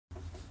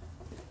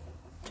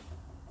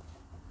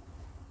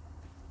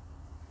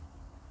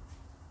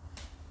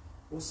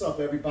What's up,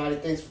 everybody?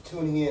 Thanks for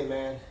tuning in,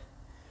 man.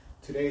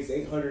 Today's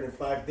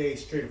 805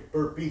 days straight of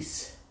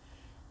burpees.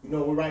 You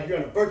know, we're right here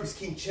on the Burpees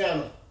King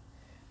channel.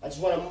 I just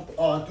want to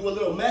do a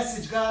little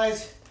message,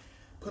 guys.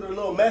 Put a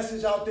little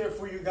message out there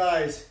for you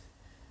guys.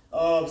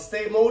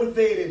 Stay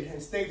motivated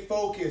and stay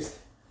focused.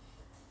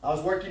 I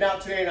was working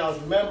out today and I was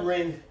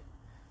remembering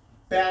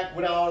back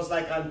when I was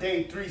like on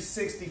day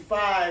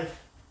 365.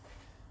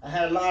 I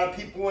had a lot of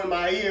people in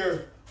my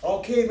ear.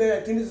 Okay, man, I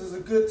think this is a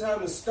good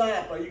time to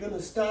stop. Are you going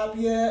to stop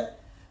yet?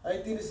 I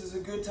think this is a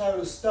good time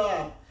to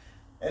stop.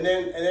 And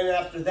then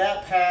after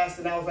that passed,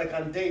 and I was like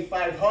on day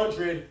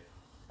 500,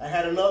 I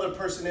had another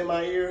person in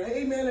my ear.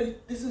 Hey, man,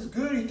 this is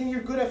good. You think you're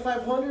good at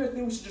 500? I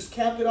think we should just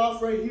cap it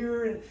off right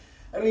here. And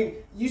I mean,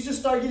 you just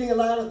start getting a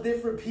lot of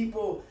different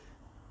people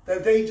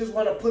that they just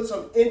want to put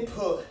some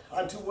input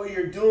onto what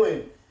you're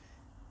doing.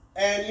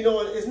 And, you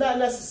know, it's not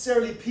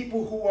necessarily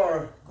people who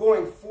are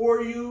going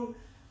for you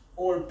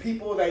or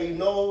people that you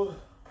know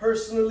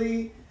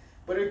personally,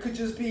 but it could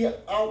just be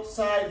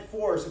outside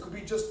force. It could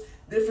be just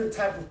different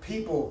type of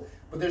people.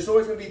 But there's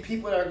always going to be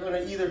people that are going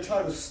to either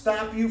try to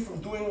stop you from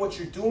doing what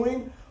you're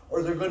doing,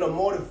 or they're going to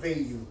motivate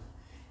you.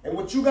 And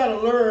what you got to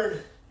learn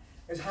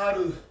is how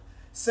to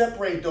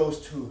separate those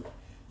two.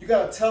 You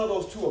got to tell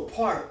those two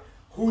apart.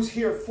 Who's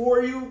here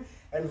for you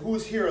and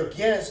who's here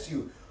against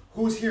you.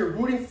 Who's here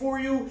rooting for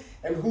you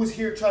and who's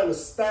here trying to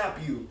stop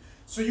you.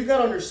 So you got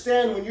to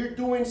understand when you're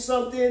doing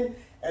something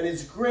and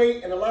it's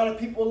great and a lot of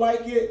people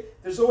like it,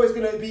 there's always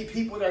going to be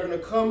people that are going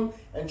to come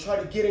and try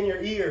to get in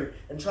your ear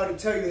and try to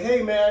tell you,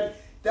 hey man,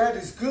 that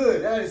is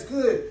good, that is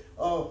good.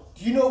 Do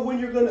you know when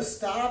you're going to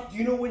stop? Do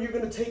you know when you're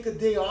going to take a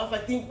day off? I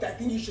think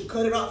you should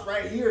cut it off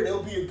right here and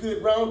it'll be a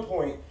good round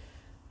point.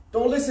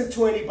 Don't listen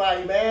to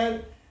anybody,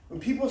 man. When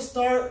people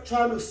start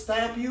trying to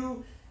stop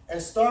you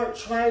and start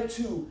trying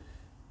to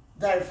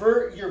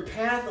divert your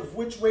path of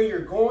which way you're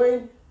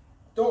going,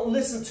 don't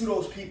listen to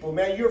those people,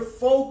 man. You're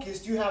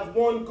focused. You have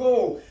one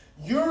goal.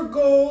 Your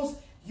goals,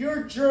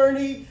 your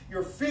journey,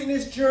 your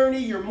fitness journey,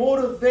 your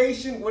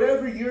motivation,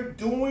 whatever you're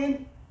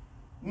doing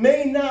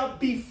may not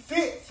be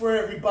fit for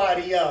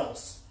everybody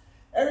else.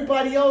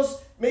 Everybody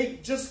else may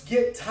just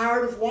get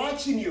tired of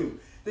watching you.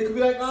 They could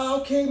be like,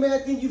 oh, okay, man, I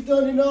think you've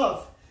done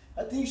enough.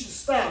 I think you should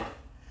stop.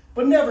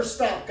 But never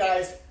stop,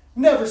 guys.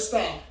 Never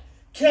stop.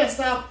 Can't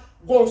stop,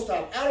 won't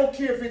stop. I don't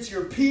care if it's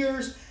your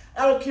peers.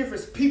 I don't care if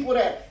it's people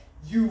that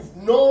you've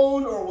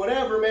known or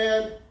whatever,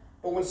 man.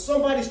 But when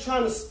somebody's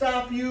trying to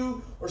stop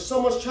you or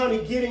someone's trying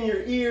to get in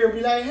your ear and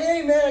be like,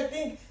 hey,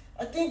 man,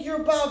 I think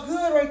you're about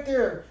good right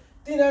there.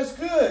 I think that's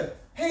good.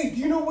 Hey, do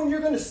you know when you're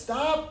going to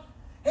stop?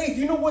 Hey,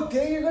 do you know what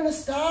day you're going to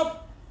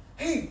stop?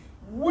 Hey,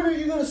 when are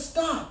you going to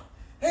stop?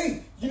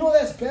 Hey, you know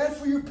that's bad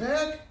for your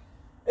back?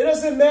 It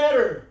doesn't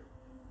matter.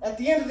 At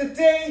the end of the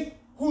day,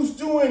 who's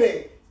doing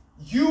it?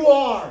 You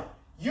are.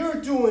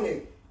 You're doing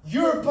it.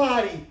 Your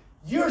body.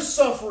 You're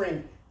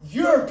suffering.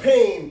 Your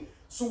pain.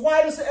 So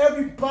why does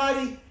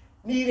everybody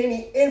need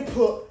any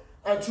input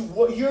onto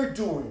what you're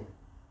doing?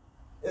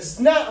 It's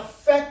not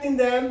affecting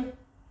them.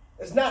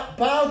 It's not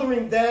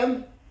bothering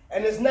them.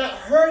 And it's not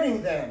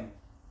hurting them.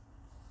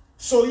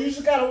 So you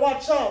just got to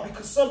watch out,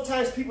 because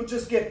sometimes people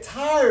just get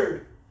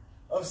tired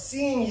of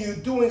seeing you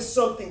doing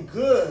something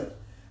good.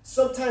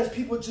 Sometimes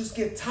people just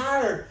get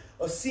tired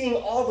of seeing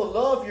all the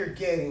love you're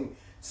getting.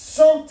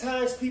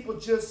 Sometimes people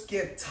just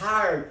get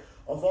tired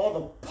of all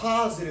the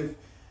positive,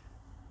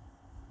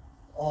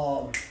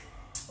 of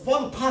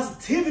all the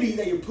positivity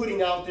that you're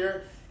putting out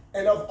there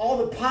and of all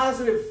the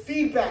positive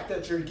feedback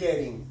that you're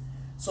getting.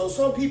 So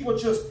some people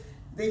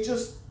they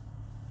just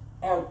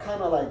are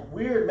kind of like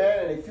weird, man,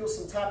 and they feel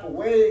some type of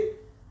way,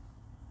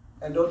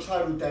 and they'll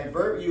try to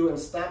divert you and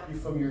stop you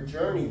from your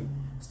journey,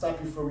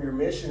 stop you from your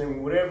mission.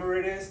 And whatever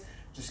it is,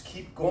 just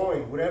keep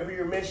going. Whatever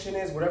your mission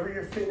is, whatever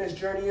your fitness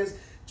journey is,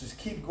 just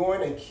keep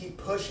going and keep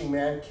pushing,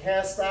 man.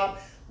 Can't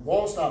stop,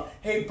 won't stop.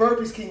 Hey,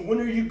 Burpees King, when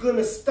are you going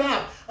to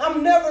stop?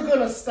 I'm never going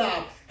to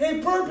stop. Hey,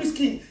 Burpees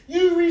King,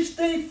 you reached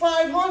day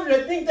 500.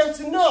 I think that's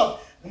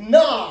enough.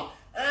 Nah,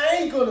 I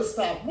ain't going to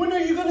stop. When are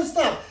you going to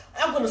stop?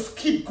 I'm going to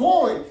keep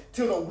going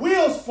till the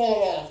wheels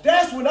fall off.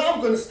 That's when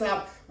I'm going to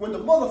stop, when the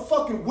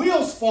motherfucking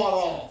wheels fall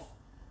off.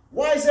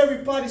 Why is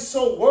everybody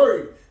so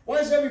worried? Why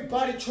is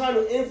everybody trying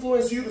to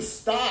influence you to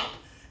stop?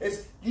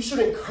 You should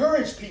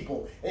encourage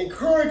people.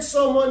 Encourage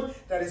someone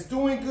that is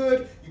doing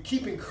good. You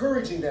keep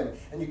encouraging them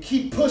and you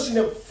keep pushing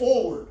them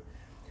forward.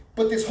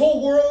 But this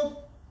whole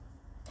world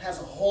has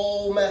a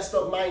whole messed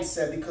up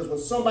mindset, because when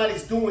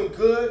somebody's doing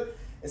good,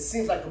 it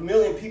seems like a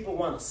million people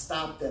want to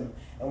stop them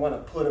and want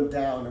to put them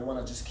down and want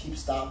to just keep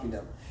stopping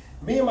them.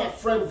 Me and my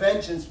friend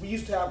Vengeance, we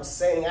used to have a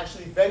saying.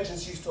 Actually,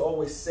 Vengeance used to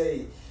always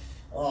say,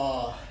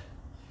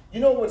 you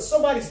know, when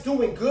somebody's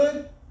doing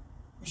good,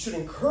 you should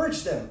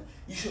encourage them.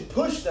 You should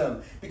push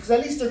them, because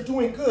at least they're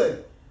doing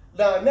good.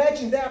 Now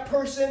imagine that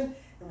person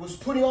was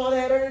putting all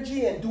that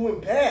energy and doing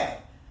bad.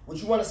 Would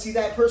you want to see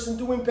that person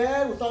doing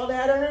bad with all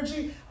that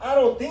energy? I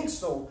don't think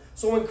so.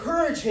 So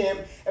encourage him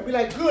and be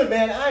like, good,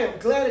 man, I am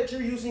glad that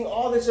you're using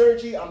all this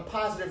energy on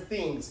positive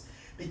things,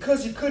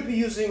 because you could be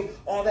using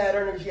all that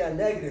energy on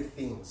negative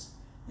things.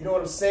 You know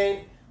what I'm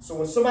saying? So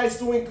when somebody's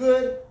doing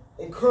good,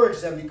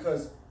 encourage them,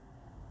 because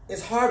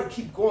it's hard to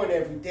keep going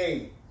every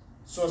day.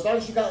 So as long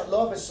as you got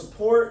love and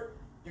support,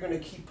 you're going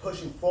to keep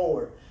pushing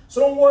forward.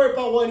 So don't worry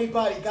about what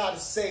anybody got to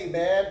say,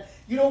 man.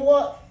 You know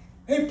what?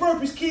 Hey,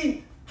 Burpees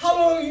King, how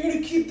long are you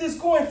going to keep this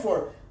going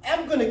for?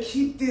 I'm going to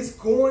keep this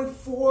going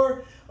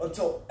for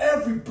until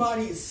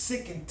everybody is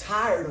sick and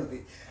tired of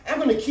it. I'm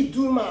going to keep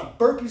doing my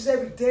burpees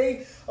every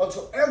day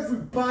until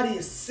everybody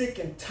is sick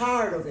and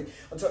tired of it.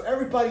 Until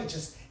everybody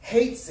just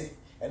hates it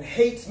and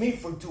hates me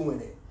for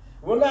doing it.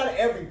 Well, not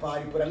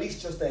everybody, but at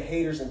least just the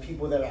haters and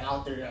people that are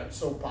out there that are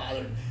so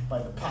bothered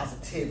by the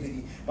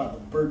positivity, by the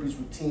burpees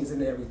routines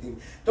and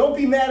everything. Don't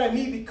be mad at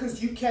me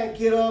because you can't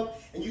get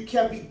up and you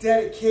can't be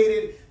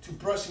dedicated to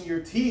brushing your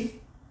teeth.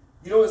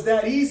 You know, it's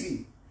that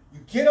easy. You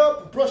get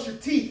up and brush your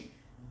teeth.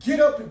 Get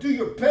up and do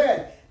your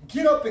bed.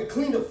 Get up and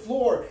clean the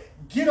floor.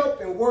 Get up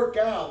and work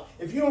out.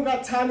 If you don't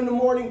got time in the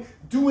morning,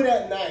 do it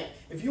at night.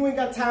 If you ain't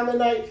got time at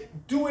night,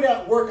 do it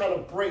at work on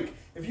a break.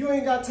 If you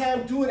ain't got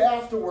time, do it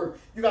after work.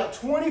 You got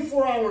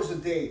 24 hours a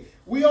day.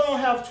 We all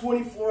have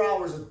 24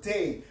 hours a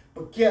day.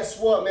 But guess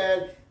what,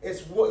 man?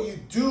 It's what you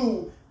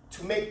do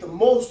to make the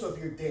most of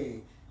your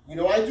day. You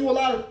know, I do a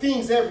lot of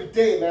things every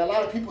day, man. A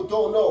lot of people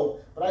don't know,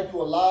 but I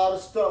do a lot of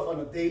stuff on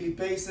a daily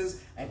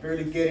basis. I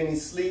barely get any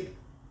sleep.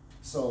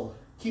 So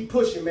keep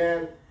pushing,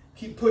 man.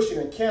 Keep pushing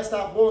and can't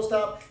stop, won't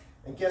stop.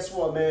 And guess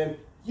what, man?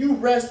 You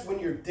rest when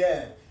you're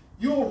dead.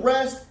 You'll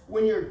rest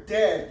when you're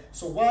dead.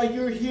 So while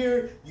you're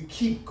here, you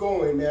keep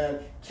going, man.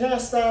 Can't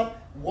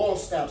stop, won't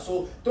stop.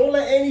 So don't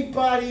let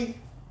anybody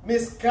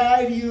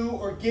misguide you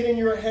or get in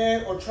your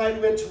head or try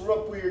to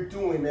interrupt what you're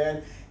doing,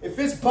 man. If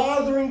it's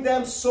bothering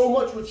them so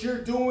much what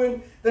you're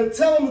doing, then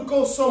tell them to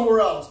go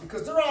somewhere else,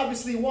 because they're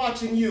obviously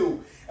watching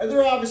you and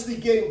they're obviously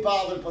getting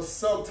bothered by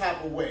some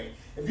type of way.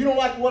 If you don't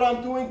like what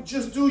I'm doing,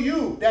 just do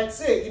you. That's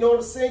it. You know what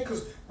I'm saying?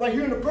 Because right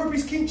here in the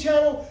Burpees King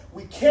channel,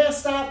 we can't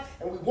stop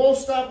and we won't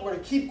stop. We're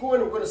going to keep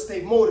going and we're going to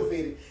stay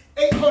motivated.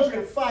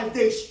 805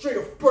 days straight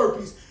of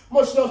burpees.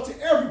 Much love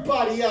to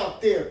everybody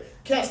out there.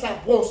 Can't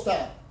stop, won't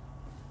stop.